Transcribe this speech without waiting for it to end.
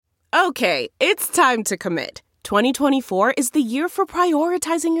Okay, it's time to commit. 2024 is the year for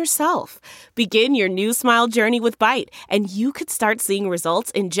prioritizing yourself. Begin your new smile journey with Byte, and you could start seeing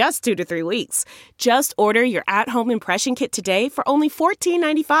results in just 2 to 3 weeks. Just order your at-home impression kit today for only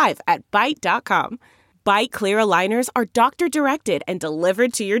 $14.95 at Byte.com. Byte Clear aligners are doctor-directed and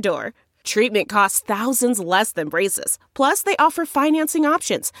delivered to your door. Treatment costs thousands less than braces. Plus, they offer financing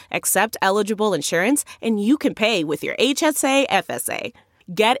options, accept eligible insurance, and you can pay with your HSA FSA.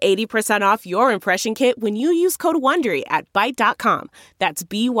 Get 80% off your impression kit when you use code WONDERY at Byte.com. That's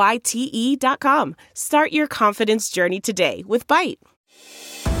BYTE.com. Start your confidence journey today with Byte.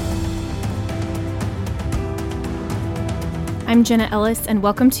 I'm Jenna Ellis, and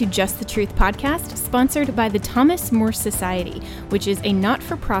welcome to Just the Truth podcast, sponsored by the Thomas More Society, which is a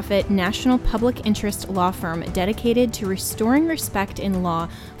not-for-profit national public interest law firm dedicated to restoring respect in law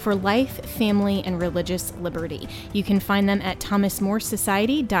for life, family, and religious liberty. You can find them at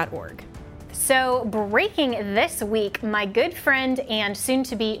thomasmoresociety.org. So, breaking this week, my good friend and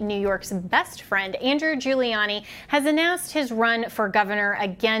soon-to-be New York's best friend, Andrew Giuliani, has announced his run for governor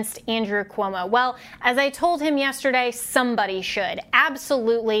against Andrew Cuomo. Well, as I told him yesterday, somebody should.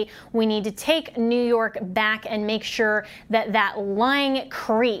 Absolutely, we need to take New York back and make sure that that lying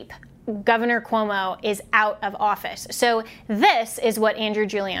creep, Governor Cuomo, is out of office. So this is what Andrew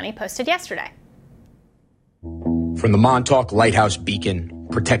Giuliani posted yesterday. From the Montauk Lighthouse Beacon,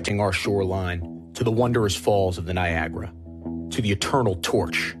 protecting our shoreline, to the wondrous falls of the Niagara, to the eternal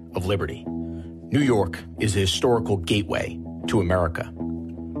torch of liberty, New York is a historical gateway to America.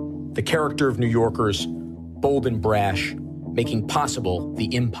 The character of New Yorkers, bold and brash, making possible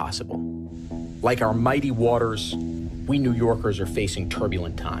the impossible. Like our mighty waters, we New Yorkers are facing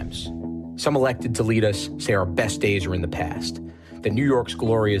turbulent times. Some elected to lead us say our best days are in the past, that New York's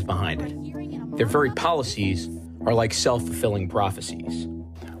glory is behind it. Their very policies are like self-fulfilling prophecies.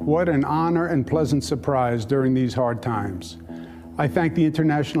 What an honor and pleasant surprise during these hard times. I thank the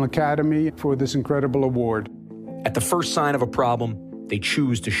International Academy for this incredible award. At the first sign of a problem, they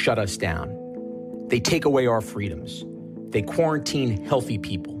choose to shut us down. They take away our freedoms. They quarantine healthy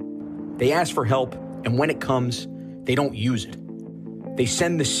people. They ask for help, and when it comes, they don't use it. They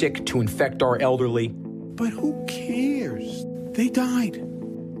send the sick to infect our elderly. But who cares? They died.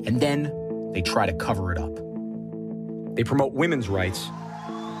 And then they try to cover it up. They promote women's rights.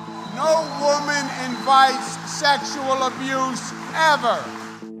 No woman invites sexual abuse ever.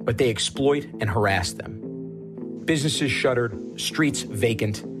 But they exploit and harass them. Businesses shuttered, streets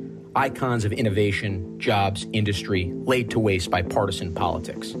vacant, icons of innovation, jobs, industry laid to waste by partisan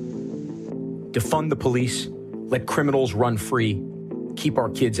politics. Defund the police, let criminals run free, keep our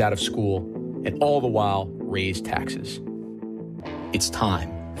kids out of school, and all the while raise taxes. It's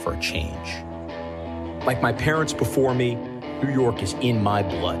time for a change. Like my parents before me, New York is in my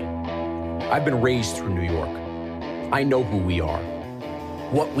blood. I've been raised through New York. I know who we are,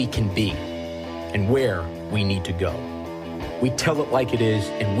 what we can be, and where we need to go. We tell it like it is,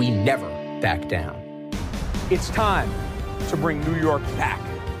 and we never back down. It's time to bring New York back.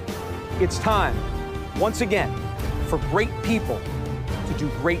 It's time, once again, for great people to do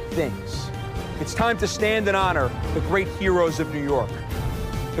great things. It's time to stand and honor the great heroes of New York.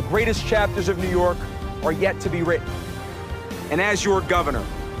 The greatest chapters of New York are yet to be written. And as your governor,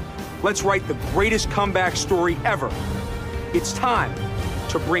 let's write the greatest comeback story ever. It's time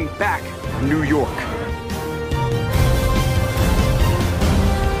to bring back New York.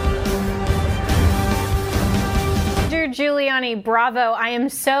 Giuliani, bravo. I am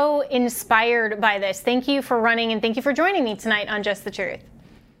so inspired by this. Thank you for running, and thank you for joining me tonight on Just the Truth.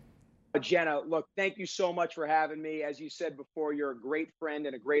 Jenna, look, thank you so much for having me. As you said before, you're a great friend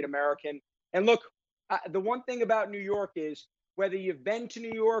and a great American. And look, the one thing about New York is whether you've been to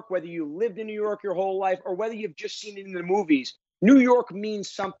New York, whether you lived in New York your whole life, or whether you've just seen it in the movies, New York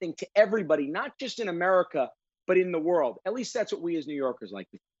means something to everybody, not just in America, but in the world. At least that's what we as New Yorkers like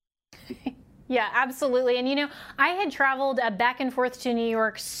to think. Yeah, absolutely. And, you know, I had traveled back and forth to New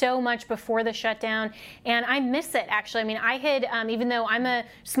York so much before the shutdown, and I miss it, actually. I mean, I had, even though I'm a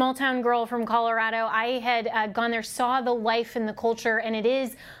small town girl from Colorado, I had gone there, saw the life and the culture, and it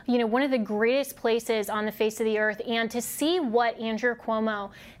is, you know, one of the greatest places on the face of the earth. And to see what Andrew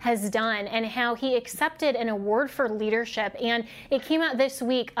Cuomo has done and how he accepted an award for leadership, and it came out this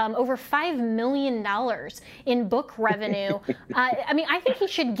week, over $5 million in book revenue. I mean, I think he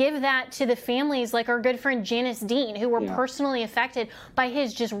should give that to the families like our good friend Janice Dean, who were personally affected by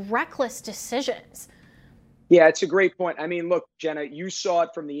his just reckless decisions. Yeah, it's a great point. I mean, look, Jenna, you saw it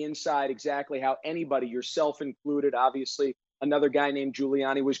from the inside exactly how anybody, yourself included, obviously another guy named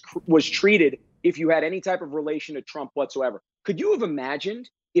Giuliani, was treated if you had any type of relation to Trump whatsoever. Could you have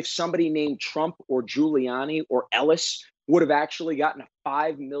imagined if somebody named Trump or Giuliani or Ellis would have actually gotten a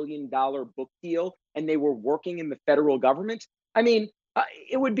 $5 million book deal and they were working in the federal government? I mean,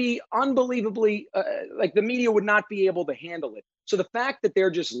 it would be unbelievably, like the media would not be able to handle it. So the fact that they're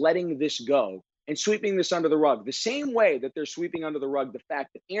just letting this go and sweeping this under the rug, the same way that they're sweeping under the rug the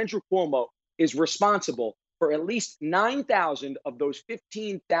fact that Andrew Cuomo is responsible for at least 9,000 of those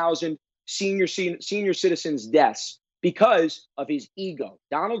 15,000 senior citizens' deaths because of his ego.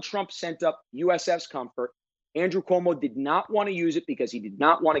 Donald Trump sent up USS Comfort. Andrew Cuomo did not want to use it because he did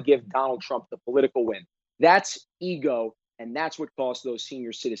not want to give Donald Trump the political win. That's ego, and that's what cost those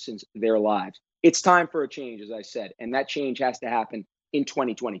senior citizens their lives. It's time for a change, as I said, and that change has to happen in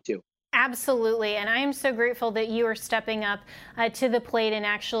 2022. Absolutely. And I am so grateful that you are stepping up to the plate and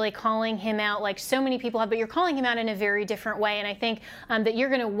actually calling him out like so many people have, but you're calling him out in a very different way. And I think that you're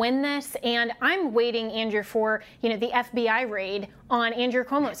going to win this. And I'm waiting, Andrew, for, the FBI raid on Andrew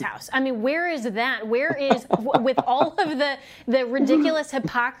Cuomo's house. I mean, where is that? Where is, with all of the ridiculous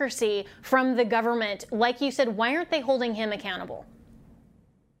hypocrisy from the government, like you said, why aren't they holding him accountable?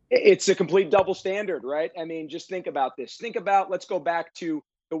 It's a complete double standard, right? I mean, just think about this. Let's go back to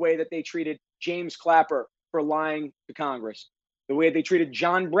the way that they treated James Clapper for lying to Congress, the way they treated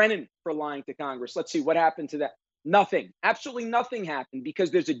John Brennan for lying to Congress. Let's see what happened to that. Nothing, absolutely nothing happened because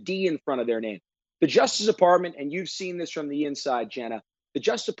there's a D in front of their name. The Justice Department, and you've seen this from the inside, Jenna, the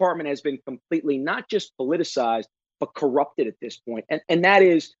Justice Department has been completely not just politicized, but corrupted at this point. And that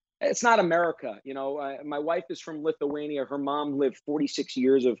is, it's not America. My wife is from Lithuania. Her mom lived 46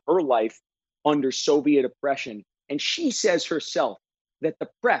 years of her life under Soviet oppression. And she says herself that the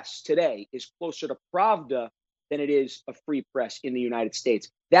press today is closer to Pravda than it is a free press in the United States.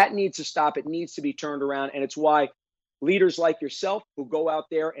 That needs to stop. It needs to be turned around. And it's why leaders like yourself who go out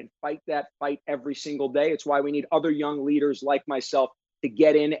there and fight that fight every single day. It's why we need other young leaders like myself to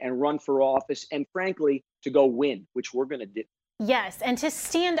get in and run for office and, frankly, to go win, which we're going to do. Yes, and to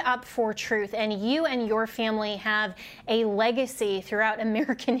stand up for truth. And you and your family have a legacy throughout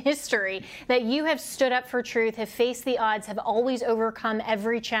American history that you have stood up for truth, have faced the odds, have always overcome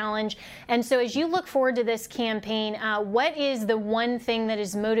every challenge. And so as you look forward to this campaign, what is the one thing that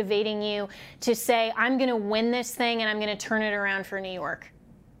is motivating you to say, I'm going to win this thing and I'm going to turn it around for New York?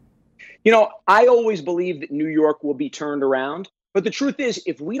 I always believe that New York will be turned around. But the truth is,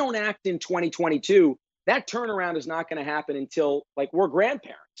 if we don't act in 2022, that turnaround is not going to happen until we're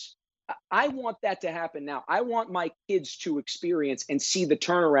grandparents. I want that to happen now. I want my kids to experience and see the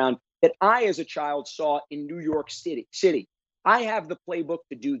turnaround that I, as a child, saw in New York City. I have the playbook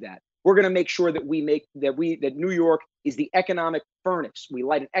to do that. We're going to make sure that that New York is the economic furnace. We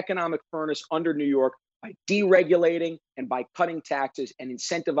light an economic furnace under New York by deregulating and by cutting taxes and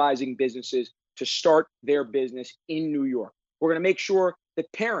incentivizing businesses to start their business in New York. We're going to make sure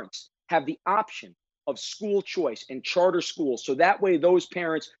that parents have the option of school choice and charter schools. So that way, those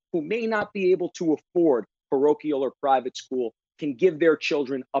parents who may not be able to afford parochial or private school can give their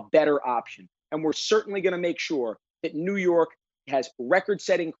children a better option. And we're certainly going to make sure that New York has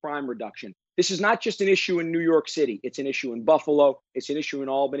record-setting crime reduction. This is not just an issue in New York City. It's an issue in Buffalo. It's an issue in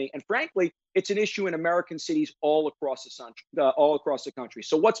Albany. And frankly, it's an issue in American cities all across the country.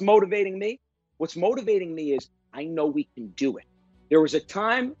 So what's motivating me? What's motivating me is I know we can do it. There was a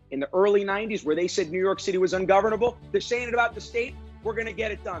time in the early 90s where they said New York City was ungovernable. They're saying it about the state. We're going to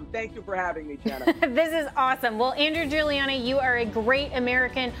get it done. Thank you for having me, Jenna. This is awesome. Well, Andrew Giuliani, you are a great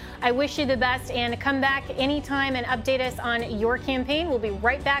American. I wish you the best, and come back anytime and update us on your campaign. We'll be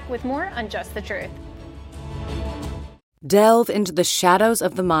right back with more on Just the Truth. Delve into the shadows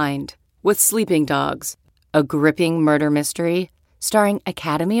of the mind with Sleeping Dogs, a gripping murder mystery starring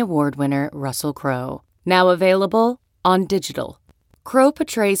Academy Award winner Russell Crowe. Now available on digital. Crowe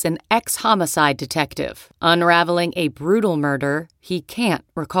portrays an ex-homicide detective, unraveling a brutal murder he can't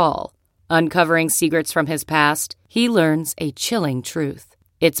recall. Uncovering secrets from his past, he learns a chilling truth.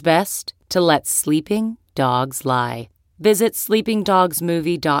 It's best to let sleeping dogs lie. Visit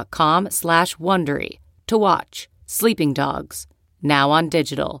sleepingdogsmovie.com/Wondery to watch Sleeping Dogs, now on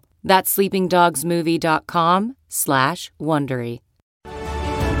digital. That's sleepingdogsmovie.com/Wondery.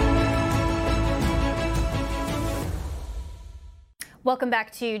 Welcome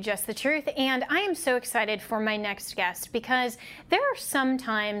back to Just the Truth, and I am so excited for my next guest because there are some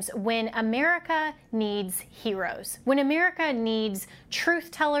times when America needs heroes, when America needs truth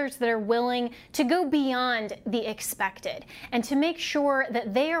tellers that are willing to go beyond the expected and to make sure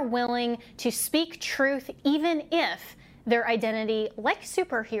that they are willing to speak truth even if their identity, like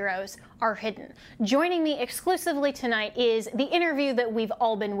superheroes, are hidden. Joining me exclusively tonight is the interview that we've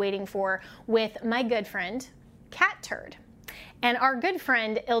all been waiting for with my good friend, Cat Turd. And our good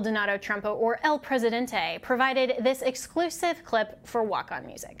friend Il Donato Trumpo, or El Presidente, provided this exclusive clip for Walk On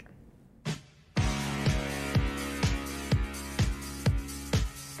Music.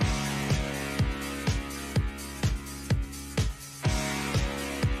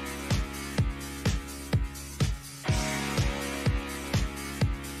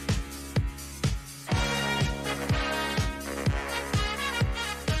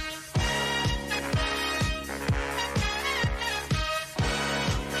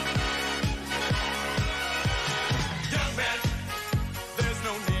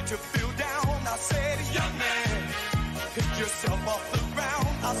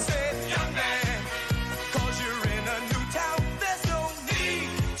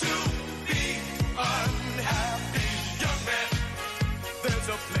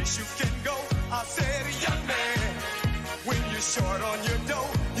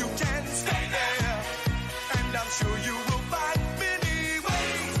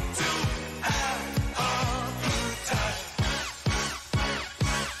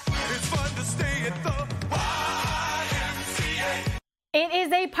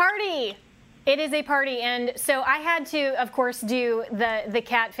 It is a party, and so I had to, of course, do the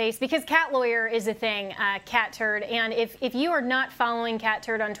cat face because Cat Lawyer is a thing, Cat Turd. And if you are not following Cat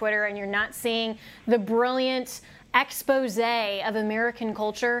Turd on Twitter and you're not seeing the brilliant expose of American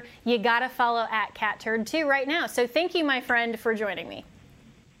culture, you gotta follow at Cat Turd too right now. So thank you, my friend, for joining me.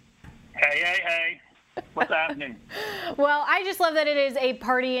 Hey. What's happening? Well, I just love that it is a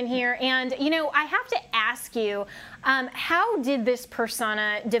party in here. And, you know, I have to ask you, how did this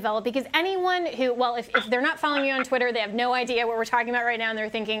persona develop? Because anyone who, well, if they're not following you on Twitter, they have no idea what we're talking about right now. And they're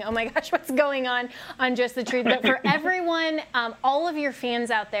thinking, oh, my gosh, what's going on Just the Truth? But for everyone, all of your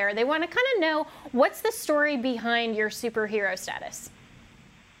fans out there, they want to kind of know what's the story behind your superhero status?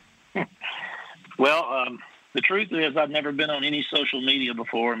 Well, the truth is I've never been on any social media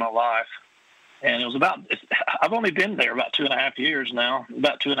before in my life. And it was I've only been there about 2.5 years now,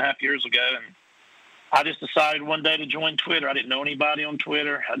 about 2.5 years ago. And I just decided one day to join Twitter. I didn't know anybody on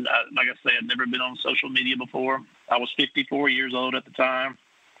Twitter. Like I said, I'd never been on social media before. I was 54 years old at the time.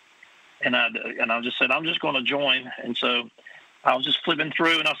 And I just said, I'm just going to join. And so I was just flipping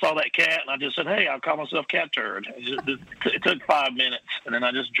through and I saw that cat and I just said, hey, I'll call myself Cat Turd. It took 5 minutes and then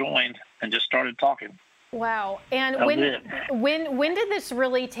I just joined and just started talking. Wow. And when did this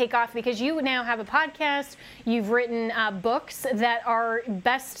really take off? Because you now have a podcast, you've written books that are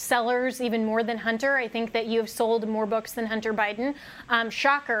bestsellers, even more than Hunter. I think that you have sold more books than Hunter Biden.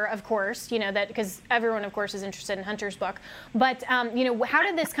 Shocker, of course, you know, that because everyone, of course, is interested in Hunter's book. But, you know, how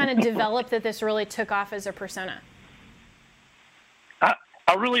did this kind of develop that this really took off as a persona?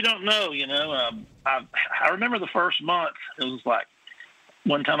 I really don't know, you know. I remember the first month, it was like,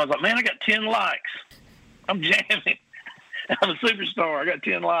 one time I was like, man, I got 10 likes. I'm jamming. I'm a superstar. I got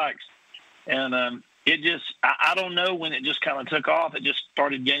 10 likes. And it just, I don't know when it just kind of took off. It just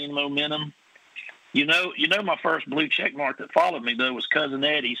started gaining momentum. You know, my first blue check mark that followed me, though, was Cousin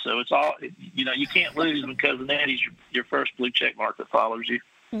Eddie. So it's all, you know, you can't lose when Cousin Eddie's your first blue check mark that follows you.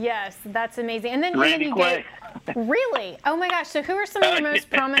 Yes, that's amazing. And then Randy you Quay. Really? Oh, my gosh. So who are some of your most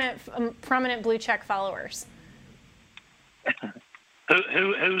prominent blue check followers?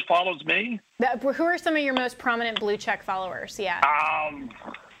 Who follows me? Who are some of your most prominent blue check followers? Yeah.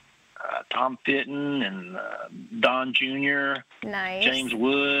 Tom Fitton and Don Jr. Nice. James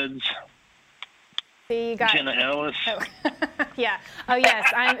Woods. See, you got Jenna Ellis. Oh. Yeah. Oh, yes.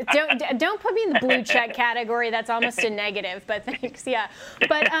 Don't put me in the blue check category. That's almost a negative. But thanks. Yeah.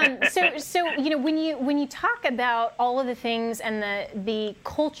 But so you know when you talk about all of the things and the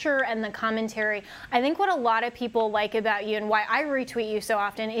culture and the commentary, I think what a lot of people like about you and why I retweet you so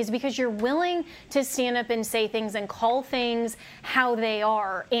often is because you're willing to stand up and say things and call things how they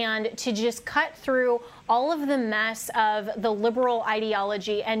are and to just cut through all of the mess of the liberal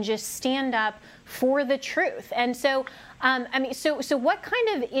ideology and just stand up for the truth. And so, I mean, so what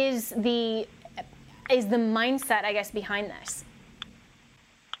kind of is the mindset, I guess, behind this?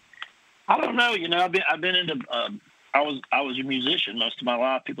 I don't know. You know, I've been into. I was a musician most of my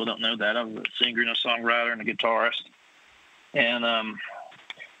life. People don't know that. I was a singer and a songwriter and a guitarist. And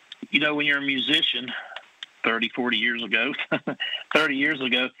you know, when you're a musician, 30 years ago,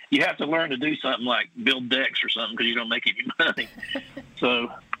 you have to learn to do something like build decks or something because you don't make any money.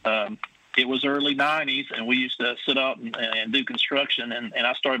 So it was early 90s, and we used to sit up and do construction, and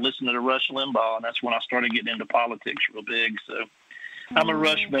I started listening to Rush Limbaugh, and that's when I started getting into politics real big. So I'm a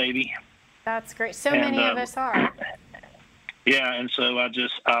Rush baby. That's great. So many of us are. Yeah, and so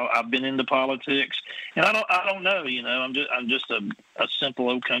I've been into politics, and I don't know, you know, I'm just a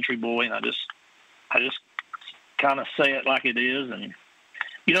simple old country boy, and I just kind of say it like it is. And,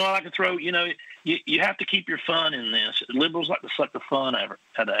 I like to throw, you have to keep your fun in this. Liberals like to suck the fun out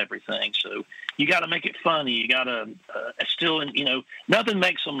of everything. So you got to make it funny. You got to still, nothing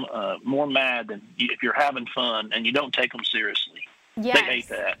makes them more mad than if you're having fun and you don't take them seriously. Yes. They hate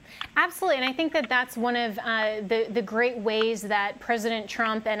that. Absolutely. And I think that that's one of the great ways that President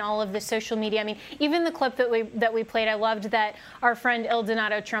Trump and all of the social media, I mean, even the clip that we played, I loved that our friend Il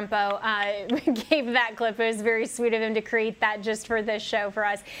Donato Trumpo gave that clip. It was very sweet of him to create that just for this show for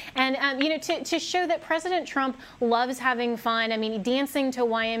us. And, to show that President Trump loves having fun. I mean, dancing to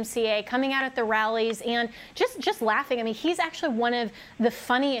YMCA, coming out at the rallies, and just laughing. I mean, he's actually one of the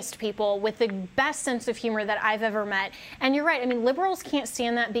funniest people with the best sense of humor that I've ever met. And you're right. I mean, liberals can't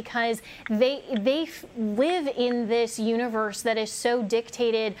stand that because they live in this universe that is so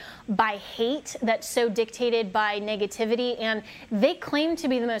dictated by hate, that's so dictated by negativity, and they claim to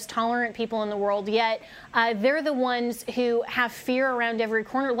be the most tolerant people in the world, yet they're the ones who have fear around every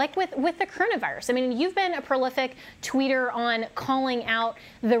corner, like with the coronavirus. I mean, you've been a prolific tweeter on calling out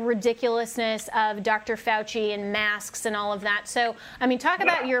the ridiculousness of Dr. Fauci and masks and all of that. So, I mean, talk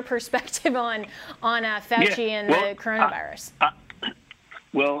about your perspective on Fauci and the coronavirus.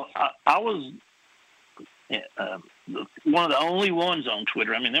 I was one of the only ones on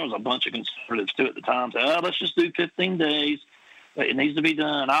Twitter. I mean, there was a bunch of conservatives too at the time saying, let's just do 15 days. It needs to be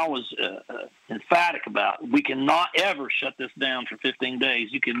done. I was emphatic about we cannot ever shut this down for 15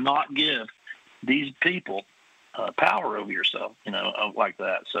 days. You cannot give these people power over yourself, like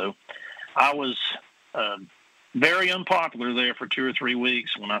that. So I was very unpopular there for 2 or 3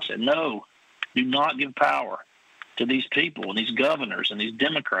 weeks when I said, no, do not give power to these people and these governors and these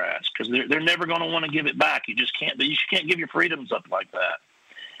Democrats, because they're never going to want to give it back. You just can't. You can't give your freedoms up like that.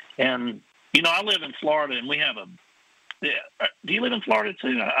 And I live in Florida, and we have a. Yeah. Do you live in Florida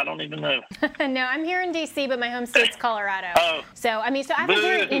too? I don't even know. No, I'm here in D.C., but my home state's Colorado. Oh. So I have a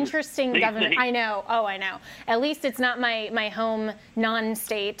very interesting governor. I know. Oh, I know. At least it's not my home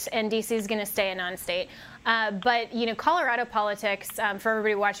non-state, and D.C. is going to stay a non-state. But, Colorado politics, for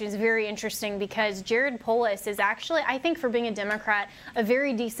everybody watching, is very interesting because Jared Polis is actually, I think, for being a Democrat, a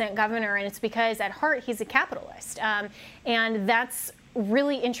very decent governor, and it's because at heart he's a capitalist. And that's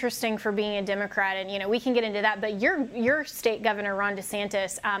really interesting for being a Democrat, and we can get into that. But your state governor, Ron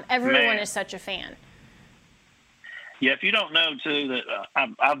DeSantis, everyone is such a fan. Yeah, if you don't know too, that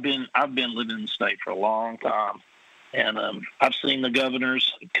I've been living in the state for a long time, and I've seen the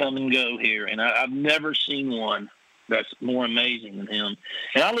governors come and go here, and I've never seen one that's more amazing than him.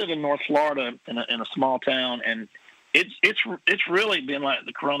 And I live in North Florida in a small town, and it's really been like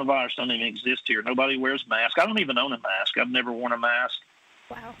the coronavirus don't even exist here. Nobody wears masks. I don't even own a mask. I've never worn a mask.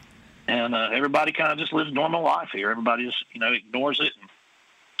 Wow. And everybody kind of just lives normal life here. Everybody just ignores it. And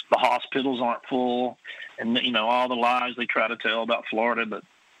the hospitals aren't full, and all the lies they try to tell about Florida. But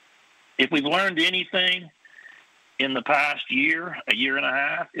if we've learned anything in the past year, a year and a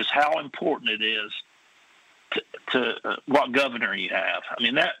half, is how important it is to what governor you have. I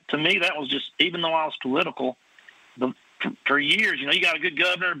mean, that to me, that was just, even though I was political, for years, you got a good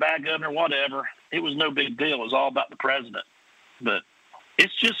governor, bad governor, whatever. It was no big deal. It was all about the president. But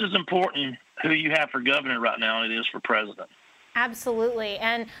it's just as important who you have for governor right now than it is for president. Absolutely.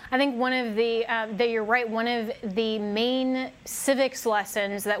 And I think one of that you're right, one of the main civics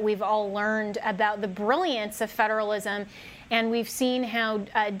lessons that we've all learned about the brilliance of federalism, and we've seen how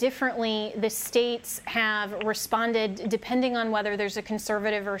differently the states have responded depending on whether there's a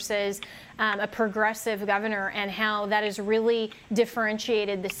conservative versus a progressive governor, and how that has really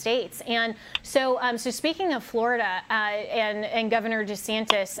differentiated the states. And so speaking of Florida and Governor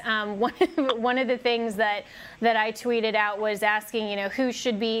DeSantis, one of the things that I tweeted out was asking, who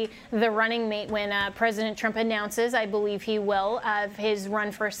should be the running mate when President Trump announces, I believe he will, of his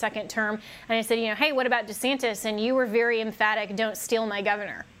run for a second term. And I said, hey, what about DeSantis? And you were very emphatic, don't steal my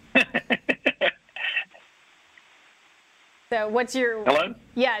governor. So what's your... Hello?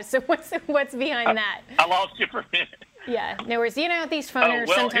 Yeah, so what's behind that? I lost you for a minute. Yeah, no worries. These phoners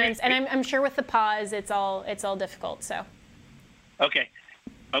sometimes, and I'm sure with the pause, it's all difficult, so. Okay,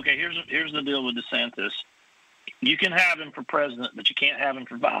 here's the deal with DeSantis. You can have him for president, but you can't have him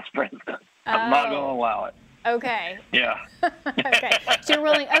for vice president. I'm not going to allow it. Okay. Yeah. Okay. So you're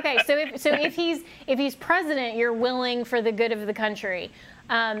willing. Okay. So if he's president, you're willing for the good of the country.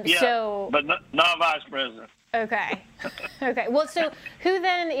 Yeah. But not vice president. Okay. Okay. Well, so who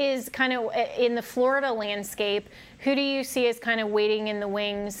then is kind of in the Florida landscape? Who do you see as kind of waiting in the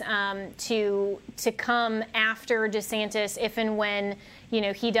wings to come after DeSantis, if and when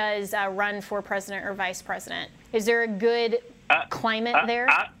he does run for president or vice president? Is there a good climate there?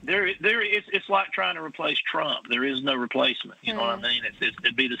 It's like trying to replace Trump. There is no replacement. You know what I mean?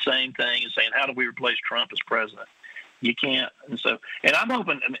 It'd be the same thing as saying, how do we replace Trump as president? You can't. And I'm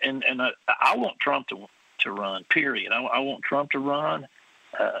hoping, and I want Trump to run, period. I want Trump to run,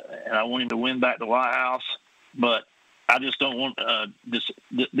 and I want him to win back the White House. But I just don't want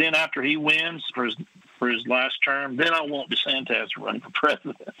then after he wins for his last term, then I want DeSantis to run for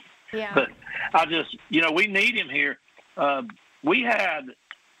president. Yeah. But I just, we need him here. We had,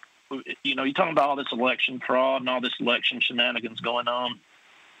 you're talking about all this election fraud and all this election shenanigans going on.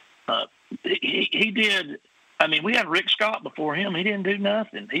 He did. I mean, we had Rick Scott before him. He didn't do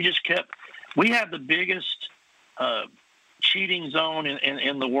nothing. He just kept. We had the biggest cheating zone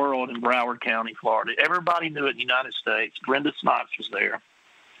in the world in Broward County, Florida. Everybody knew it in the United States. Brenda Snipes was there.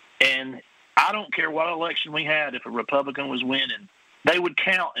 And I don't care what election we had, if a Republican was winning, they would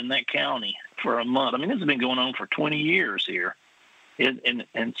count in that county for a month. I mean, this has been going on for 20 years here.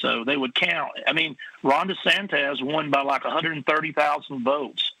 And so they would count. I mean, Ron DeSantis won by like 130,000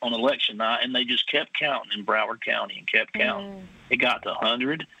 votes on election night, and they just kept counting in Broward County and kept counting. It got to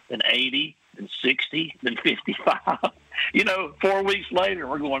 100, then 80, then 60, then 55. 4 weeks later,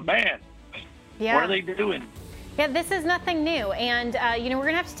 we're going, man, what are they doing? Yeah, this is nothing new. And, we're going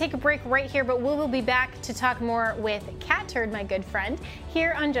to have to take a break right here, but we will be back to talk more with Cat Turd, my good friend,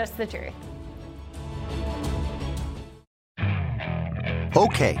 here on Just the Truth.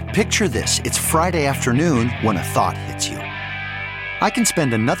 Okay, picture this. It's Friday afternoon when a thought hits you. I can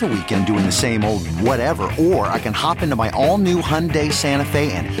spend another weekend doing the same old whatever, or I can hop into my all-new Hyundai Santa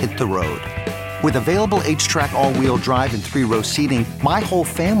Fe and hit the road. With available H-Track all-wheel drive and 3-row seating, my whole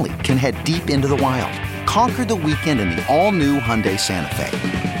family can head deep into the wild. Conquer the weekend in the all-new Hyundai Santa Fe.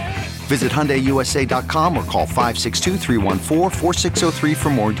 Visit HyundaiUSA.com or call 562-314-4603 for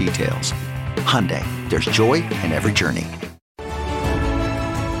more details. Hyundai, there's joy in every journey.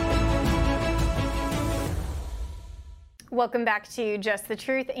 Welcome back to Just the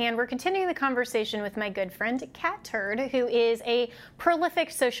Truth, and we're continuing the conversation with my good friend Cat Turd, who is a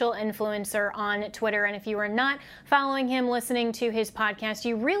prolific social influencer on Twitter. And if you are not following him, listening to his podcast,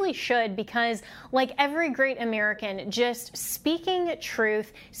 you really should, because like every great American, just speaking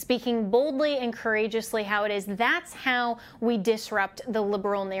truth, speaking boldly and courageously how it is, that's how we disrupt the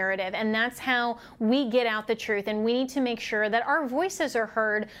liberal narrative, and that's how we get out the truth. And we need to make sure that our voices are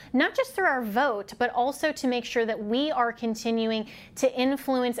heard, not just through our vote, but also to make sure that we are continuing to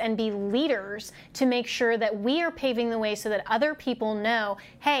influence and be leaders to make sure that we are paving the way so that other people know,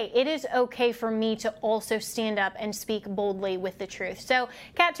 hey, it is okay for me to also stand up and speak boldly with the truth. So,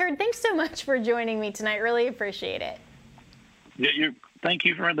 Cat Turd, thanks so much for joining me tonight. Really appreciate it. Thank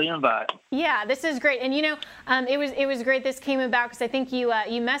you for the invite. Yeah, this is great. And it was great this came about because I think you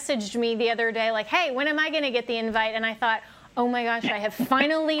messaged me the other day like, hey, when am I going to get the invite? And I thought, oh my gosh, I have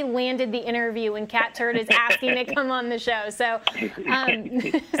finally landed the interview when Cat Turd is asking to come on the show. So,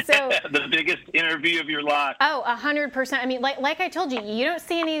 the biggest interview of your life. Oh, 100%. I mean, like I told you, you don't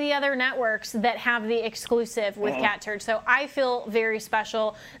see any of the other networks that have the exclusive with Cat Turd. So I feel very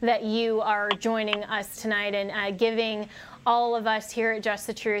special that you are joining us tonight and giving all of us here at Just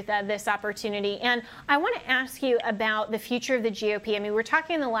the Truth this opportunity. And I want to ask you about the future of the GOP. I mean, we were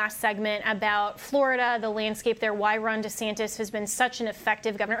talking in the last segment about Florida, the landscape there, why Ron DeSantis has been such an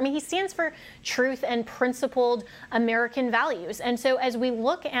effective governor. I mean, he stands for truth and principled American values. And so as we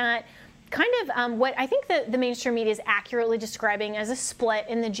look at kind of what I think the mainstream media is accurately describing as a split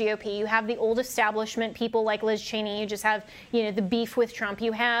in the GOP. You have the old establishment people like Liz Cheney, you just have, the beef with Trump.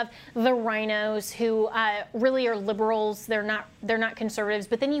 You have the rhinos who really are liberals. They're not conservatives.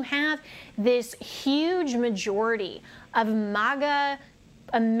 But then you have this huge majority of MAGA,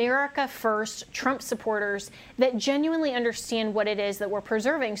 America First, Trump supporters that genuinely understand what it is that we're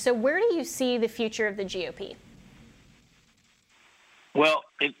preserving. So where do you see the future of the GOP? Well,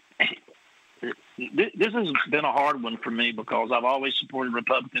 this has been a hard one for me because I've always supported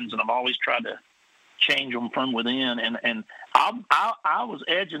Republicans and I've always tried to change them from within. And I was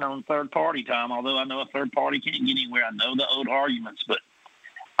edging on third party time, although I know a third party can't get anywhere. I know the old arguments, but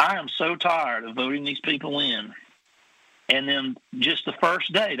I am so tired of voting these people in. And then just the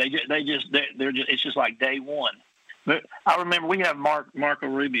first day, it's just like day one. But I remember we have Marco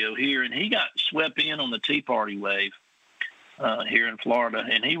Rubio here, and he got swept in on the Tea Party wave. Here in Florida,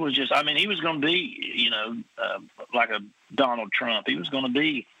 and he was going to be, like a Donald Trump. He was going to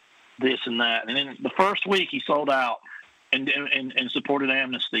be this and that. And then the first week he sold out and supported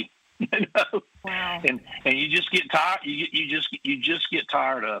amnesty. Wow. And you just get tired. You just get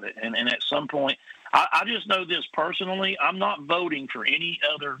tired of it. And at some point, I just know this personally. I'm not voting for any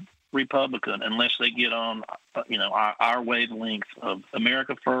other Republican unless they get on, our wavelength of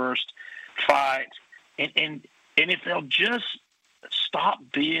America first, fight, and if they'll just stop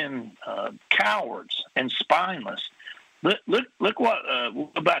being cowards and spineless. Look what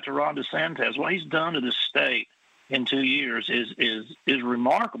back to Ron DeSantis. What he's done to this state in 2 years is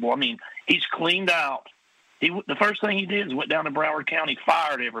remarkable. I mean, he's cleaned out. The first thing he did is went down to Broward County,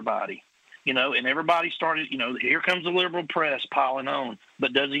 fired everybody, and everybody started, here comes the liberal press piling on.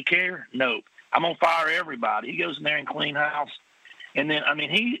 But does he care? Nope. I'm going to fire everybody. He goes in there and clean house. And then, I mean,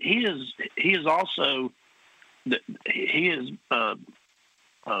 he is also, he has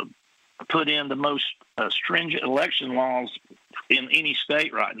put in the most stringent election laws in any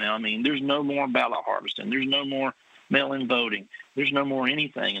state right now. I mean, there's no more ballot harvesting. There's no more mail-in voting. There's no more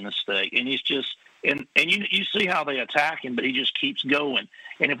anything in the state. And he's just, and you see how they attack him, but he just keeps going.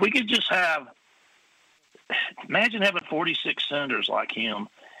 And if we could just imagine having 46 senators like him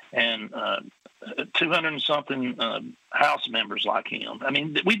and 200 and something House members like him. I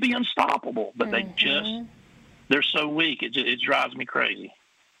mean, we'd be unstoppable, but they're so weak. It drives me crazy.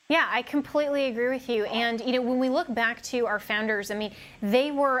 Yeah, I completely agree with you. And, when we look back to our founders, I mean, they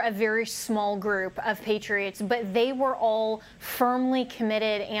were a very small group of patriots, but they were all firmly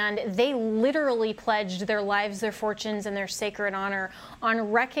committed, and they literally pledged their lives, their fortunes, and their sacred honor on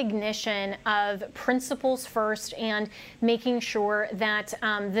recognition of principles first and making sure that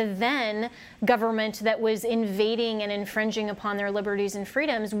the then government that was invading and infringing upon their liberties and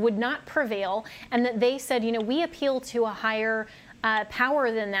freedoms would not prevail, and that they said, we appeal to a higher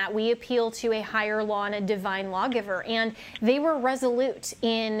power than that. We appeal to a higher law and a divine lawgiver. And they were resolute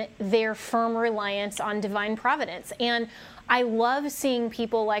in their firm reliance on divine providence. And I love seeing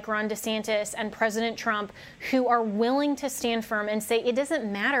people like Ron DeSantis and President Trump who are willing to stand firm and say, it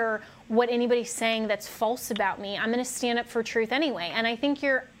doesn't matter what anybody's saying that's false about me. I'm going to stand up for truth anyway. And I think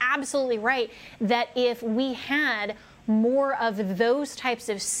you're absolutely right that if we had more of those types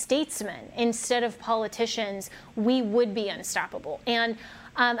of statesmen instead of politicians, we would be unstoppable. And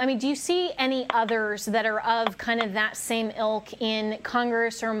do you see any others that are of kind of that same ilk in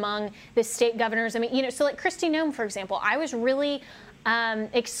Congress or among the state governors? So like Kristi Noem, for example, I was really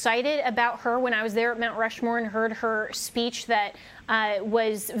excited about her when I was there at Mount Rushmore and heard her speech that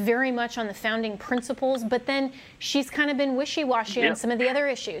was very much on the founding principles, but then she's kind of been wishy-washy on some of the other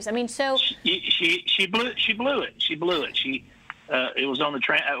issues. She blew it. It was on the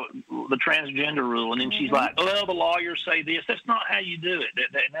transgender rule, and then she's like, "Well, the lawyers say this." That's not how you do it.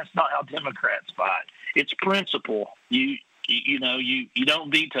 That's not how Democrats fight. It's principle. You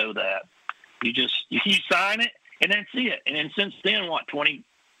don't veto that. You sign it, and that's it. And then since then,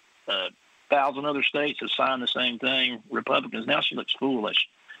 20,000 other states have signed the same thing. Republicans. Now she looks foolish,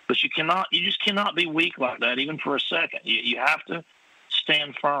 but you just cannot be weak like that, even for a second. You have to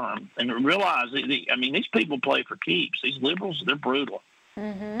stand firm and realize these people play for keeps. These liberals, they're brutal.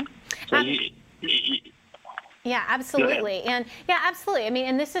 So yeah, absolutely. And absolutely.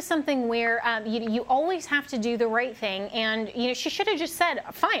 And this is something where you always have to do the right thing. And, she should have just said,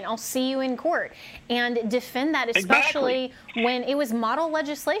 fine, I'll see you in court and defend that, especially when it was model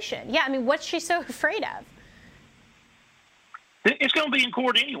legislation. Yeah. What's she so afraid of? It's going to be in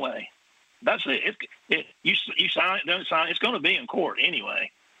court anyway. That's it. You sign it, don't sign it. It's going to be in court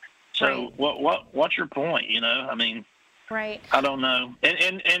anyway. So what's your point? Right. I don't know.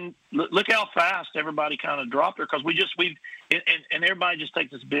 And look how fast everybody kind of dropped her, because and everybody just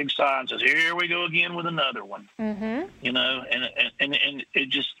takes this big sigh and says, here we go again with another one. And it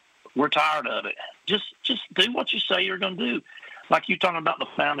just, we're tired of it. Just do what you say you're going to do. Like you talking about the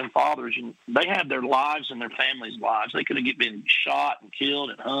founding fathers, they had their lives and their families' lives. They could have been shot and killed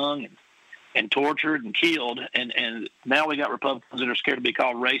and hung and tortured and killed, and now we got Republicans that are scared to be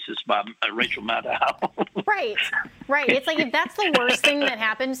called racist by Rachel Maddow. Right. It's like, if that's the worst thing that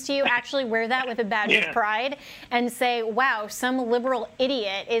happens to you, actually wear that with a badge of pride and say, wow, some liberal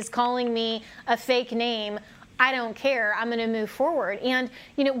idiot is calling me a fake name. I don't care. I'm going to move forward. And,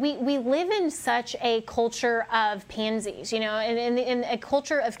 we live in such a culture of pansies, and in a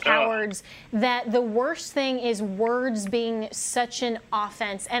culture of cowards, that the worst thing is words being such an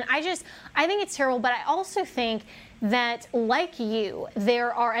offense. And I think it's terrible, but I also think that, like you,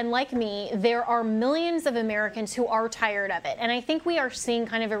 and like me, there are millions of Americans who are tired of it. And I think we are seeing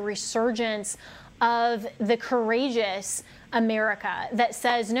kind of a resurgence of the courageous America that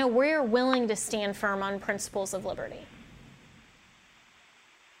says, no, we're willing to stand firm on principles of liberty.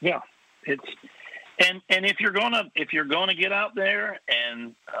 Yeah, and if you're gonna get out there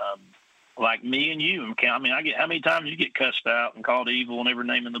and like me and you, how many times you get cussed out and called evil and every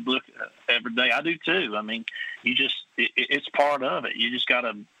name in the book every day? I do too. It's part of it. You just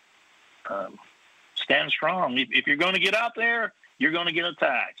gotta stand strong. If you're going to get out there, you're going to get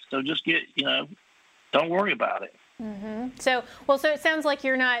attacked. So just don't worry about it. Mm-hmm. So it sounds like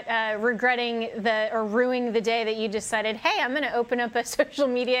you're not regretting or ruining the day that you decided, hey, I'm going to open up a social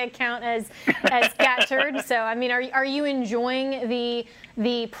media account as Cat Turd. So, I mean, are you enjoying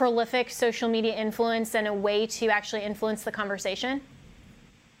the prolific social media influence and a way to actually influence the conversation?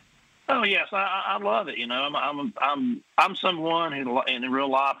 Oh yes, I love it. I'm someone who in real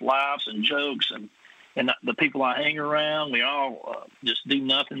life laughs and jokes, and the people I hang around, we all just do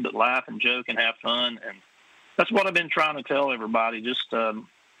nothing but laugh and joke and have fun. And that's what I've been trying to tell everybody. Just don't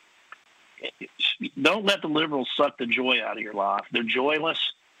let the liberals suck the joy out of your life. They're joyless,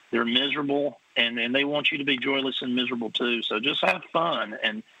 they're miserable, and they want you to be joyless and miserable too. So just have fun.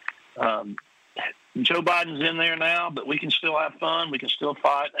 And Joe Biden's in there now, but we can still have fun. We can still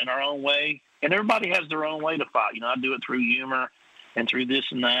fight in our own way. And everybody has their own way to fight. I do it through humor and through this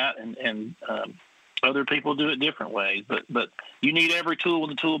and that, and other people do it different ways. But you need every tool in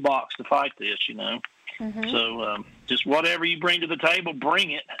the toolbox to fight this, Mm-hmm. So just whatever you bring to the table,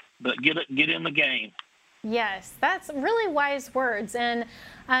 bring it, but get in the game. Yes, that's really wise words. And,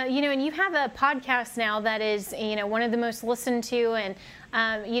 and you have a podcast now that is, one of the most listened to. And,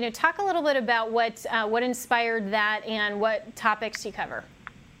 talk a little bit about what inspired that and what topics you cover.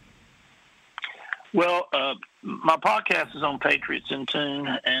 Well, my podcast is on Patriots in Tune,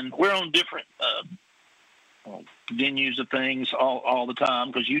 and we're on different venues of things all the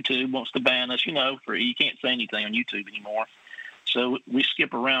time because YouTube wants to ban us, you can't say anything on YouTube anymore. So we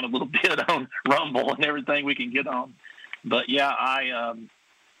skip around a little bit on Rumble and everything we can get on. But yeah,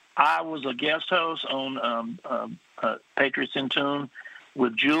 I was a guest host on Patriots in Tune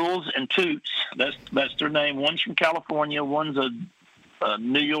with Jules and Toots. That's their name. One's from California, one's a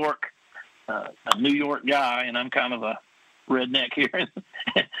New York guy, and I'm kind of a redneck here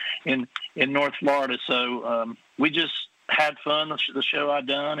in North Florida. So we just had fun, the show I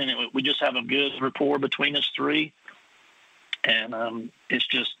done, and we just have a good rapport between us three. And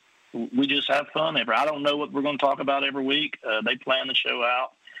we just have fun. I don't know what we're going to talk about every week. They plan the show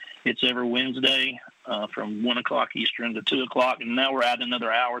out. It's every Wednesday from 1 o'clock Eastern to 2 o'clock. And now we're adding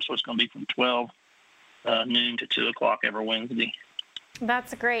another hour, so it's going to be from 12 noon to 2 o'clock every Wednesday.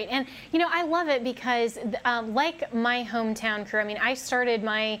 That's great. And, I love it because like my hometown crew, I started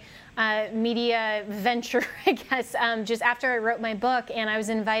my media venture, I guess, just after I wrote my book, and I was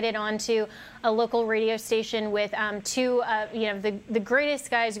invited onto a local radio station with two, the greatest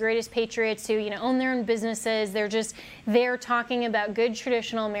guys, greatest patriots who, own their own businesses. They're talking about good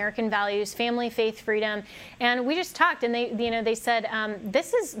traditional American values, family, faith, freedom. And we just talked, and they said,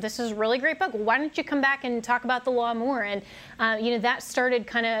 this is a really great book. Why don't you come back and talk about the law more? And, that started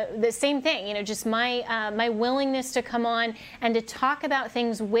kind of the same thing, just my willingness to come on and to talk about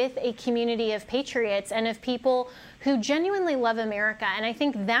things with a community of patriots and of people who genuinely love America. And I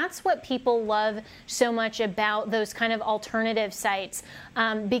think that's what people love so much about those kind of alternative sites,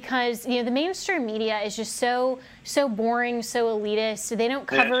 because the mainstream media is just so boring, so elitist. They don't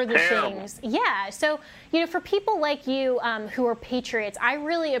cover the things. Yeah. So for people like you who are patriots, I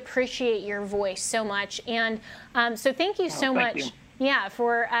really appreciate your voice so much. And so thank you so much. You. Yeah,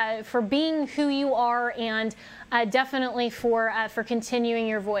 for being who you are, and definitely for continuing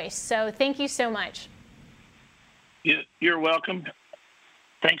your voice. So thank you so much. You're welcome.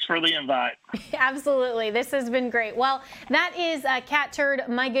 Thanks for the invite. Absolutely. This has been great. Well, that is Cat Turd,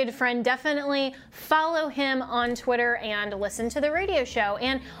 my good friend. Definitely follow him on Twitter and listen to the radio show.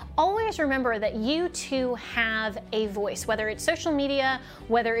 And always remember that you too have a voice, whether it's social media,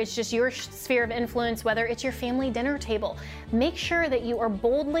 whether it's just your sphere of influence, whether it's your family dinner table. Make sure that you are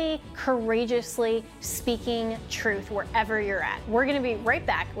boldly, courageously speaking truth wherever you're at. We're going to be right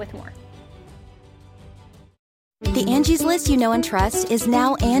back with more. The Angie's List you know and trust is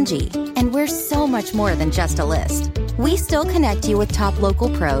now Angie, and we're so much more than just a list. We still connect you with top local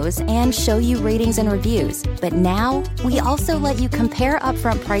pros and show you ratings and reviews, but now we also let you compare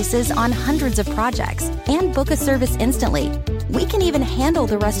upfront prices on hundreds of projects and book a service instantly. We can even handle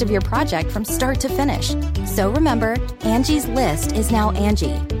the rest of your project from start to finish. So remember, Angie's List is now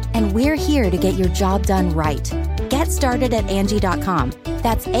Angie, and we're here to get your job done right. Get started at Angie.com.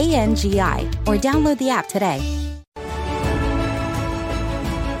 That's ANGI, or download the app today.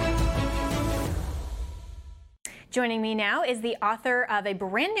 Joining me now is the author of a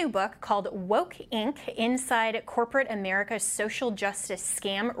brand new book called Woke Inc. Inside Corporate America's Social Justice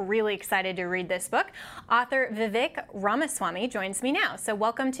Scam. Really excited to read this book. Author Vivek Ramaswamy joins me now. So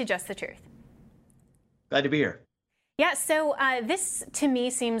welcome to Just the Truth. Glad to be here. Yeah, so this to me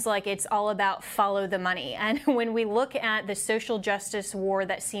seems like it's all about follow the money. And when we look at the social justice war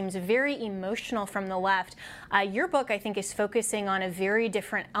that seems very emotional from the left, your book, I think, is focusing on a very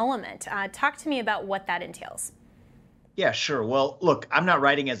different element. Talk to me about what that entails. Yeah, sure. Well, look, I'm not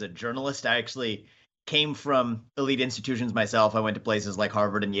writing as a journalist. I actually came from elite institutions myself. I went to places like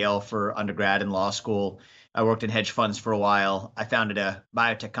Harvard and Yale for undergrad and law school. I worked in hedge funds for a while. I founded a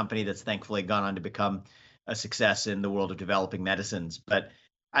biotech company that's thankfully gone on to become a success in the world of developing medicines. But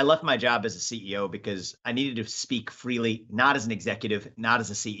I left my job as a CEO because I needed to speak freely, not as an executive, not as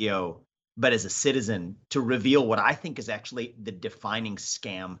a CEO, but as a citizen, to reveal what I think is actually the defining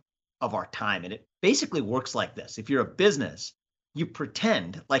scam of our time. And it basically works like this. If you're a business, you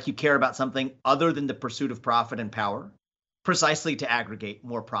pretend like you care about something other than the pursuit of profit and power, precisely to aggregate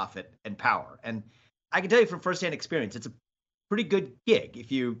more profit and power. And I can tell you from firsthand experience, it's a pretty good gig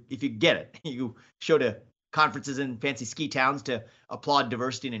if you get it. You show to conferences in fancy ski towns to applaud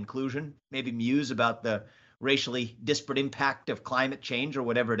diversity and inclusion, maybe muse about the racially disparate impact of climate change or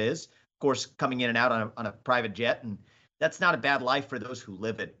whatever it is. Of course, coming in and out on a private jet, and that's not a bad life for those who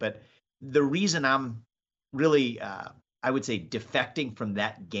live it. But the reason I'm really, I would say, defecting from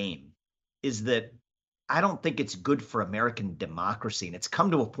that game is that I don't think it's good for American democracy. And it's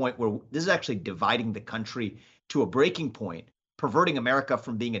come to a point where this is actually dividing the country to a breaking point, perverting America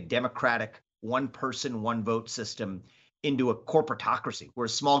from being a democratic, one person, one vote system into a corporatocracy where a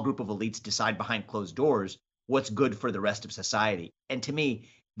small group of elites decide behind closed doors what's good for the rest of society. And to me,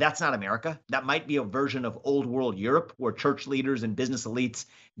 that's not America. That might be a version of old world Europe where church leaders and business elites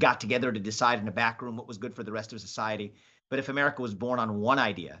got together to decide in a back room what was good for the rest of society. But if America was born on one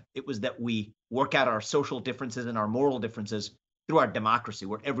idea, it was that we work out our social differences and our moral differences through our democracy,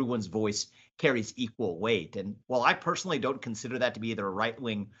 where everyone's voice carries equal weight. And while I personally don't consider that to be either a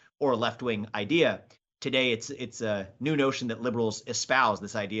right-wing or a left-wing idea, today it's a new notion that liberals espouse,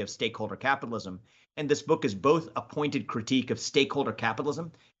 this idea of stakeholder capitalism. And this book is both a pointed critique of stakeholder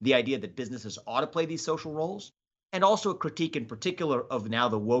capitalism, the idea that businesses ought to play these social roles, and also a critique in particular of now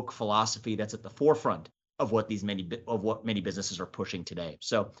the woke philosophy that's at the forefront of what many businesses are pushing today.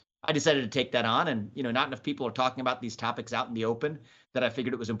 So I decided to take that on, and not enough people are talking about these topics out in the open, that I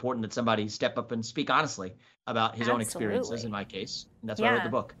figured it was important that somebody step up and speak honestly about his own experiences, in my case. And that's why I wrote the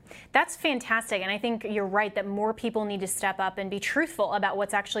book. That's fantastic. And I think you're right that more people need to step up and be truthful about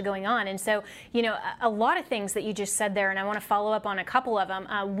what's actually going on. And so, a lot of things that you just said there, and I want to follow up on a couple of them.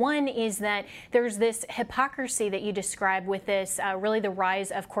 One is that there's this hypocrisy that you describe with this, really the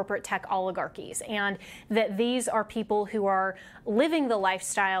rise of corporate tech oligarchies, and that these are people who are living the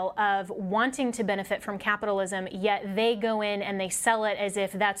lifestyle of wanting to benefit from capitalism, yet they go in and they sell it as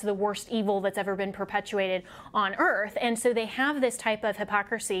if that's the worst evil that's ever been perpetuated on earth. And so they have this type of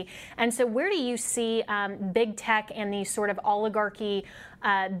hypocrisy. And so where do you see big tech and these sort of oligarchy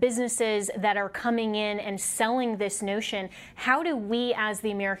businesses that are coming in and selling this notion? How do we as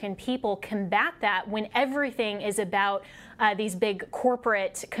the American people combat that when everything is about these big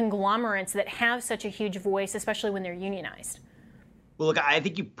corporate conglomerates that have such a huge voice, especially when they're unionized? Well, look, I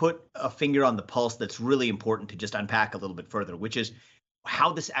think you put a finger on the pulse that's really important to just unpack a little bit further, which is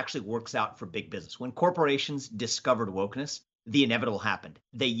how this actually works out for big business. When corporations discovered wokeness, the inevitable happened.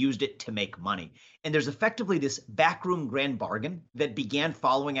 They used it to make money. And there's effectively this backroom grand bargain that began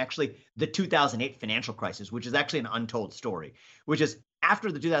following actually the 2008 financial crisis, which is actually an untold story, which is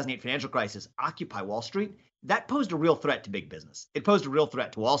after the 2008 financial crisis, Occupy Wall Street, that posed a real threat to big business. It posed a real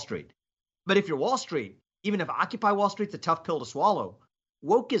threat to Wall Street. But if you're Wall Street, even if Occupy Wall Street's a tough pill to swallow,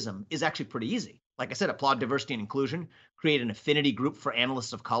 wokeism is actually pretty easy. Like I said, applaud diversity and inclusion, create an affinity group for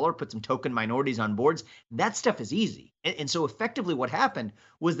analysts of color, put some token minorities on boards. That stuff is easy. And so effectively what happened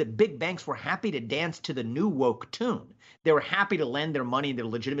was that big banks were happy to dance to the new woke tune. They were happy to lend their money and their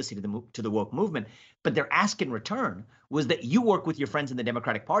legitimacy to the woke movement. But their ask in return was that you work with your friends in the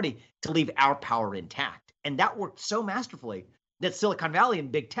Democratic Party to leave our power intact. And that worked so masterfully that Silicon Valley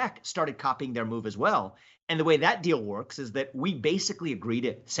and big tech started copying their move as well. And the way that deal works is that we basically agree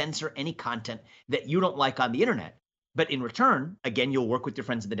to censor any content that you don't like on the internet. But in return, again, you'll work with your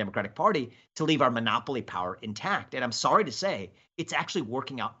friends in the Democratic Party to leave our monopoly power intact. And I'm sorry to say, it's actually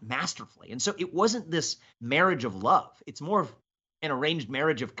working out masterfully. And so it wasn't this marriage of love. It's more of an arranged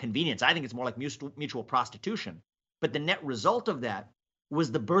marriage of convenience. I think it's more like mutual prostitution. But the net result of that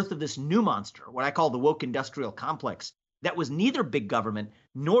was the birth of this new monster, what I call the woke industrial complex, that was neither big government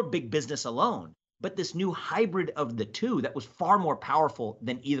nor big business alone, but this new hybrid of the two that was far more powerful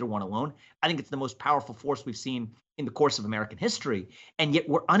than either one alone. I think it's the most powerful force we've seen in the course of American history. And yet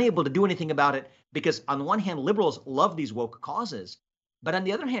we're unable to do anything about it because on the one hand, liberals love these woke causes, but on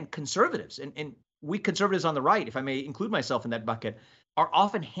the other hand, conservatives, and we conservatives on the right, if I may include myself in that bucket, are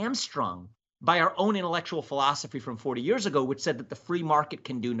often hamstrung by our own intellectual philosophy from 40 years ago, which said that the free market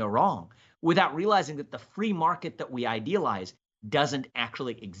can do no wrong, without realizing that the free market that we idealize doesn't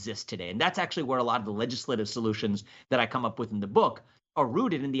actually exist today. And that's actually where a lot of the legislative solutions that I come up with in the book are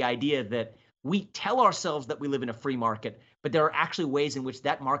rooted in the idea that we tell ourselves that we live in a free market, but there are actually ways in which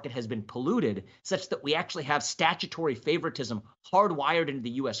that market has been polluted such that we actually have statutory favoritism hardwired into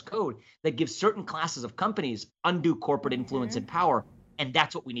the US code that gives certain classes of companies undue corporate influence and power. And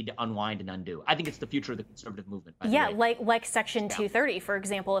that's what we need to unwind and undo. I think it's the future of the conservative movement. Yeah, like Section 230, for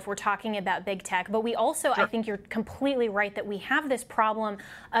example, if we're talking about big tech. But we also, I think you're completely right that we have this problem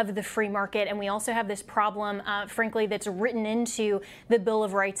of the free market, and we also have this problem, frankly, that's written into the Bill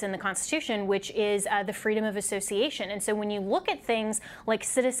of Rights and the Constitution, which is the freedom of association. And so when you look at things like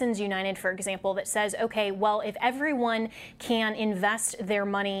Citizens United, for example, that says, okay, well, if everyone can invest their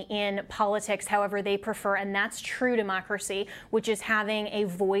money in politics however they prefer, and that's true democracy, which is having a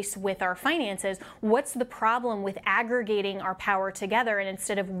voice with our finances, what's the problem with aggregating our power together? And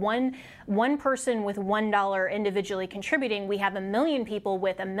instead of one person with $1 individually contributing, we have 1 million people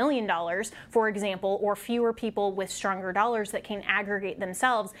with $1 million, for example, or fewer people with stronger dollars that can aggregate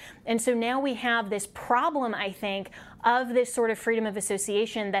themselves. And so now we have this problem, I think, of this sort of freedom of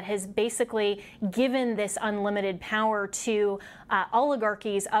association that has basically given this unlimited power to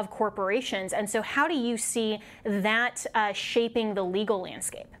oligarchies of corporations. And so how do you see that shaping the legal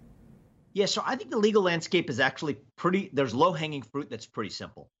landscape? Yeah, so I think the legal landscape is actually there's low-hanging fruit that's pretty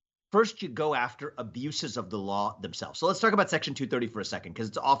simple. First, you go after abuses of the law themselves. So let's talk about Section 230 for a second, because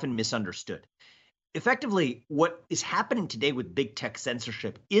it's often misunderstood. Effectively, what is happening today with big tech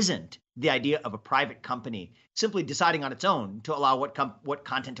censorship isn't the idea of a private company simply deciding on its own to allow what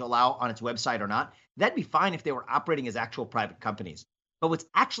content to allow on its website or not. That'd be fine if they were operating as actual private companies. But what's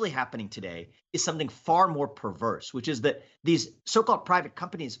actually happening today is something far more perverse, which is that these so-called private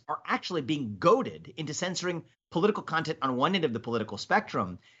companies are actually being goaded into censoring political content on one end of the political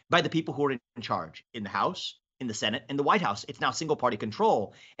spectrum by the people who are in charge in the House, in the Senate, and the White House. It's now single party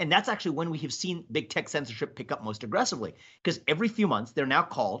control. And that's actually when we have seen big tech censorship pick up most aggressively, because every few months they're now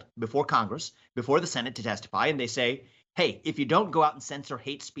called before Congress, before the Senate to testify. And they say, hey, if you don't go out and censor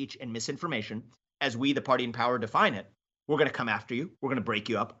hate speech and misinformation, as we, the party in power, define it, we're going to come after you. We're going to break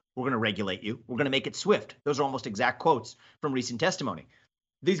you up. We're going to regulate you. We're going to make it swift. Those are almost exact quotes from recent testimony.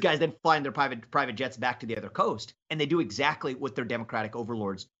 These guys then fly in their private jets back to the other coast, and they do exactly what their Democratic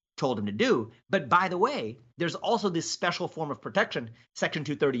overlords told them to do. But by the way, there's also this special form of protection, Section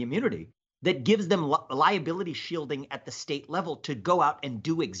 230 immunity, that gives them liability shielding at the state level to go out and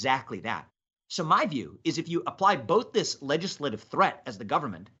do exactly that. So my view is if you apply both this legislative threat as the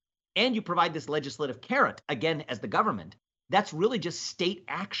government and you provide this legislative carrot, again, as the government, that's really just state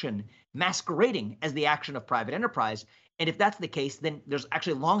action masquerading as the action of private enterprise. And if that's the case, then there's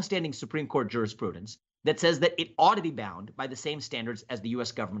actually longstanding Supreme Court jurisprudence that says that it ought to be bound by the same standards as the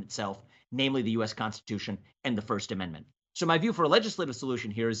U.S. government itself, namely the U.S. Constitution and the First Amendment. So my view for a legislative solution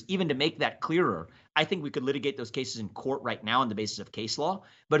here is even to make that clearer, I think we could litigate those cases in court right now on the basis of case law.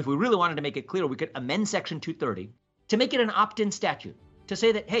 But if we really wanted to make it clear, we could amend Section 230 to make it an opt-in statute, to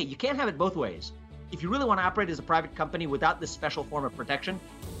say that, hey, you can't have it both ways. If you really want to operate as a private company without this special form of protection,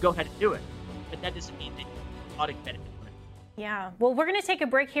 go ahead and do it. But that doesn't mean that you ought to benefit from it. Yeah, well, we're going to take a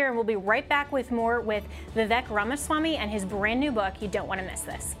break here, and we'll be right back with more with Vivek Ramaswamy and his brand new book. You don't want to miss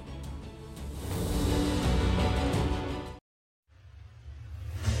this.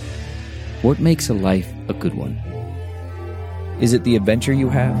 What makes a life a good one? Is it the adventure you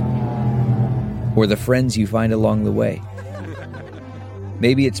have? Or the friends you find along the way?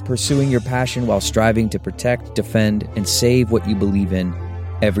 Maybe it's pursuing your passion while striving to protect, defend, and save what you believe in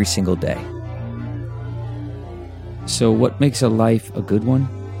every single day. So what makes a life a good one?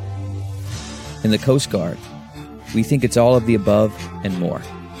 In the Coast Guard, we think it's all of the above and more.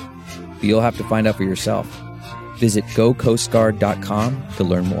 But you'll have to find out for yourself. Visit gocoastguard.com to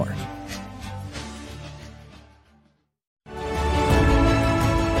learn more.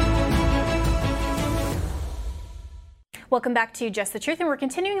 Welcome back to Just the Truth, and we're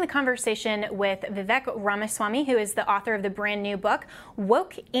continuing the conversation with Vivek Ramaswamy, who is the author of the brand new book,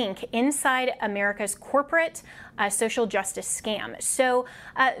 Woke Inc. Inside America's Corporate Social Justice Scam. So,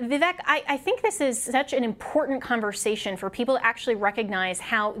 Vivek, I think this is such an important conversation for people to actually recognize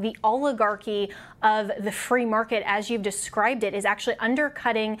how the oligarchy of the free market, as you've described it, is actually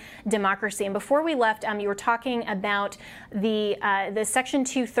undercutting democracy. And before we left, you were talking about the Section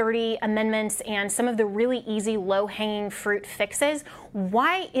 230 amendments and some of the really easy, low-hanging fruit fixes.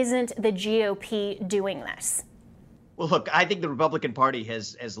 Why isn't the GOP doing this? Well, look, I think the Republican Party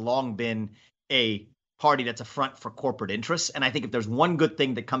has long been a party that's a front for corporate interests. And I think if there's one good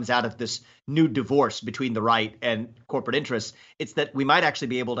thing that comes out of this new divorce between the right and corporate interests, it's that we might actually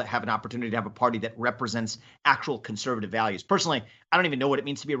be able to have an opportunity to have a party that represents actual conservative values. Personally, I don't even know what it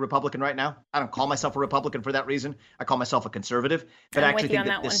means to be a Republican right now. I don't call myself a Republican for that reason. I call myself a conservative. But I actually think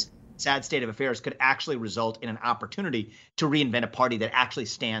that this sad state of affairs could actually result in an opportunity to reinvent a party that actually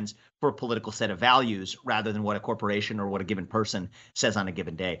stands for a political set of values rather than what a corporation or what a given person says on a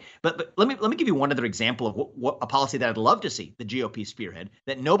given day. But let me give you one other example of what a policy that I'd love to see the GOP spearhead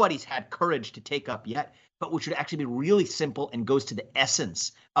that nobody's had courage to take up yet, but which would actually be really simple and goes to the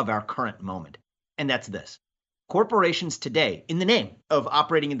essence of our current moment. And that's this. Corporations today, in the name of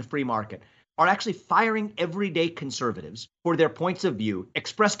operating in the free market, are actually firing everyday conservatives for their points of view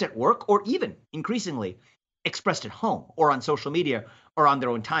expressed at work or even increasingly expressed at home or on social media or on their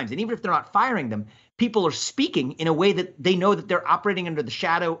own times. And even if they're not firing them, people are speaking in a way that they know that they're operating under the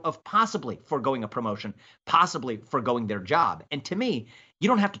shadow of possibly foregoing a promotion, possibly foregoing their job. And to me, you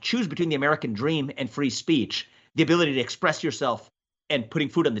don't have to choose between the American dream and free speech, the ability to express yourself and putting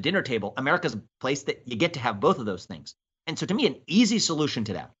food on the dinner table. America's a place that you get to have both of those things. And so to me, an easy solution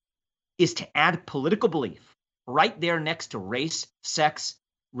to that is to add political belief right there next to race, sex,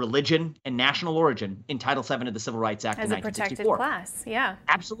 religion, and national origin in Title VII of the Civil Rights Act of 1964. As a protected class, yeah.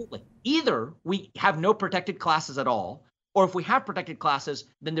 Absolutely. Either we have no protected classes at all, or if we have protected classes,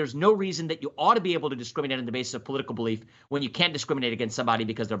 then there's no reason that you ought to be able to discriminate on the basis of political belief when you can't discriminate against somebody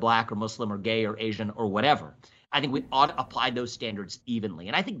because they're black or Muslim or gay or Asian or whatever. I think we ought to apply those standards evenly.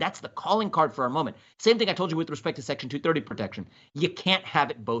 And I think that's the calling card for our moment. Same thing I told you with respect to Section 230 protection. You can't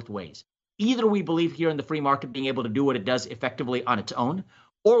have it both ways. Either we believe here in the free market being able to do what it does effectively on its own,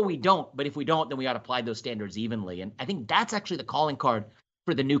 or we don't. But if we don't, then we ought to apply those standards evenly. And I think that's actually the calling card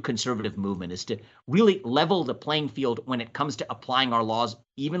for the new conservative movement, is to really level the playing field when it comes to applying our laws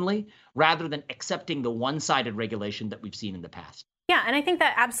evenly, rather than accepting the one-sided regulation that we've seen in the past. Yeah, and I think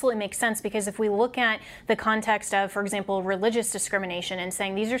that absolutely makes sense, because if we look at the context of, for example, religious discrimination and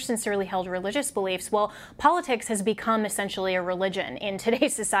saying these are sincerely held religious beliefs, well, politics has become essentially a religion in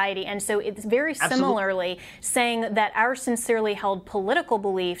today's society. And so it's very similarly saying that our sincerely held political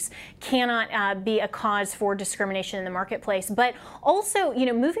beliefs cannot be a cause for discrimination in the marketplace. But also, you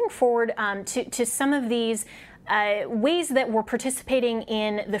know, moving forward to some of these ways that we're participating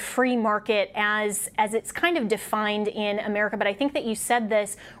in the free market as it's kind of defined in America. But I think that you said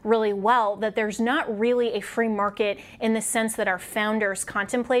this really well, that there's not really a free market in the sense that our founders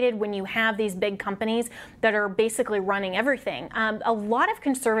contemplated when you have these big companies that are basically running everything. A lot of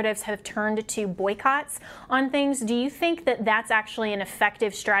conservatives have turned to boycotts on things. Do you think that that's actually an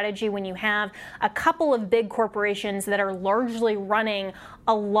effective strategy when you have a couple of big corporations that are largely running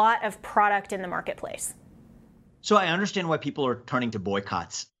a lot of product in the marketplace? So I understand why people are turning to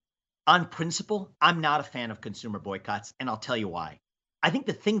boycotts. On principle, I'm not a fan of consumer boycotts, and I'll tell you why. I think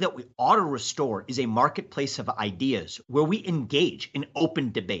the thing that we ought to restore is a marketplace of ideas where we engage in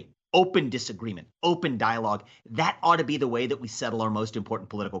open debate, open disagreement, open dialogue. That ought to be the way that we settle our most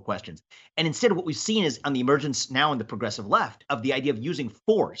important political questions. And instead, what we've seen is on the emergence now in the progressive left of the idea of using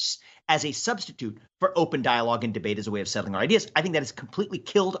force as a substitute for open dialogue and debate as a way of settling our ideas. I think that has completely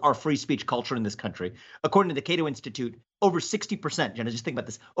killed our free speech culture in this country. According to the Cato Institute, over 60%, Jenna, just think about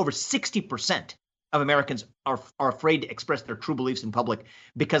this, over 60% of Americans are afraid to express their true beliefs in public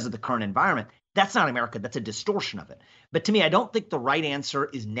because of the current environment. That's not America. That's a distortion of it. But to me, I don't think the right answer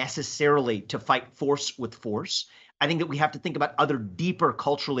is necessarily to fight force with force. I think that we have to think about other deeper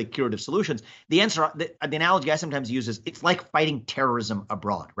culturally curative solutions. The answer, the analogy I sometimes use is it's like fighting terrorism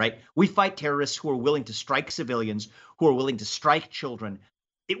abroad, right? We fight terrorists who are willing to strike civilians, who are willing to strike children.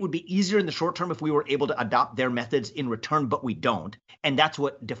 It would be easier in the short term if we were able to adopt their methods in return, but we don't. And that's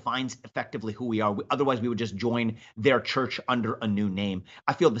what defines effectively who we are. Otherwise, we would just join their church under a new name.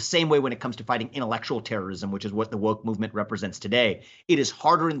 I feel the same way when it comes to fighting intellectual terrorism, which is what the woke movement represents today. It is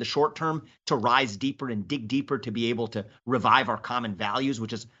harder in the short term to rise deeper and dig deeper to be able to revive our common values,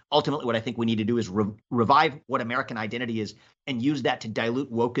 which is ultimately what I think we need to do, is revive what American identity is and use that to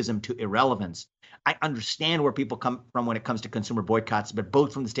dilute wokeism to irrelevance. I understand where people come from when it comes to consumer boycotts, but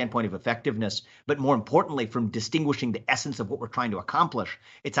both from the standpoint of effectiveness, but more importantly, from distinguishing the essence of what we're trying to accomplish.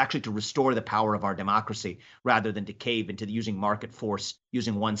 It's actually to restore the power of our democracy rather than to cave into using market force,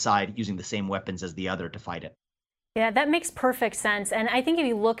 using one side, using the same weapons as the other to fight it. Yeah, that makes perfect sense. And I think if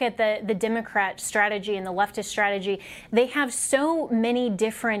you look at the Democrat strategy and the leftist strategy, they have so many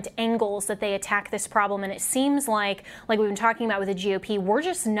different angles that they attack this problem. And it seems like we've been talking about with the GOP, we're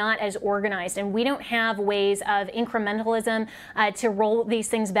just not as organized, and we don't have ways of incrementalism to roll these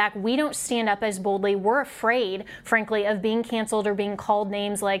things back. We don't stand up as boldly. We're afraid, frankly, of being canceled or being called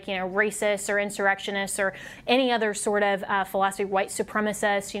names like, racist or insurrectionists or any other sort of philosophy, white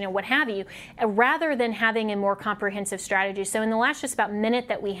supremacist, what have you, rather than having a more comprehensive strategy. So in the last just about minute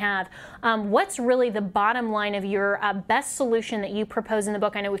that we have, what's really the bottom line of your best solution that you propose in the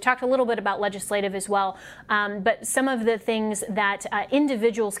book? I know we've talked a little bit about legislative as well, but some of the things that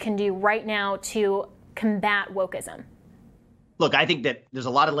individuals can do right now to combat wokeism. Look, I think that there's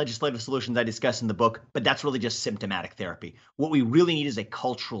a lot of legislative solutions I discuss in the book, but that's really just symptomatic therapy. What we really need is a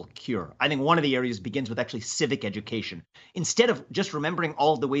cultural cure. I think one of the areas begins with actually civic education. Instead of just remembering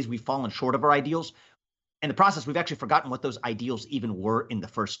all of the ways we've fallen short of our ideals, in the process, we've actually forgotten what those ideals even were in the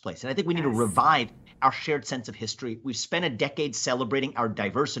first place. And I think we need to revive our shared sense of history. We've spent a decade celebrating our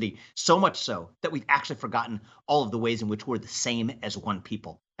diversity, so much so that we've actually forgotten all of the ways in which we're the same as one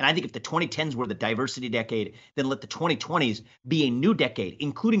people. And I think if the 2010s were the diversity decade, then let the 2020s be a new decade,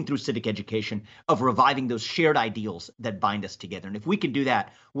 including through civic education, of reviving those shared ideals that bind us together. And if we can do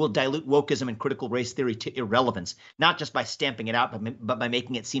that, we'll dilute wokeism and critical race theory to irrelevance, not just by stamping it out, but by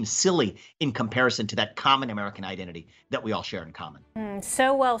making it seem silly in comparison to that common American identity that we all share in common.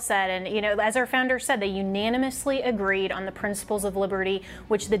 So well said. And, as our founder said, they unanimously agreed on the principles of liberty,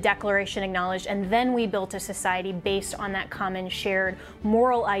 which the Declaration acknowledged. And then we built a society based on that common shared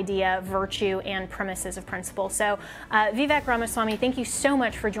moral idea, virtue, and premises of principle. So Vivek Ramaswamy, thank you so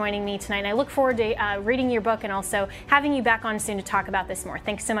much for joining me tonight. And I look forward to reading your book and also having you back on soon to talk about this more.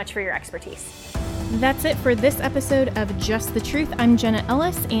 Thanks so much for your expertise. That's it for this episode of Just the Truth. I'm Jenna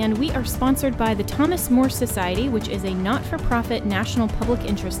Ellis, and we are sponsored by the Thomas More Society, which is a not-for-profit national public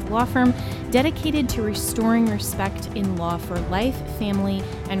interest law firm dedicated to restoring respect in law for life, family,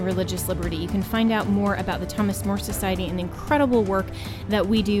 and religious liberty. You can find out more about the Thomas More Society and the incredible work that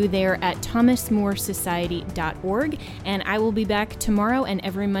we do there at thomasmoresociety.org. And I will be back tomorrow and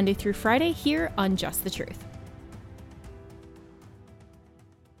every Monday through Friday here on Just the Truth.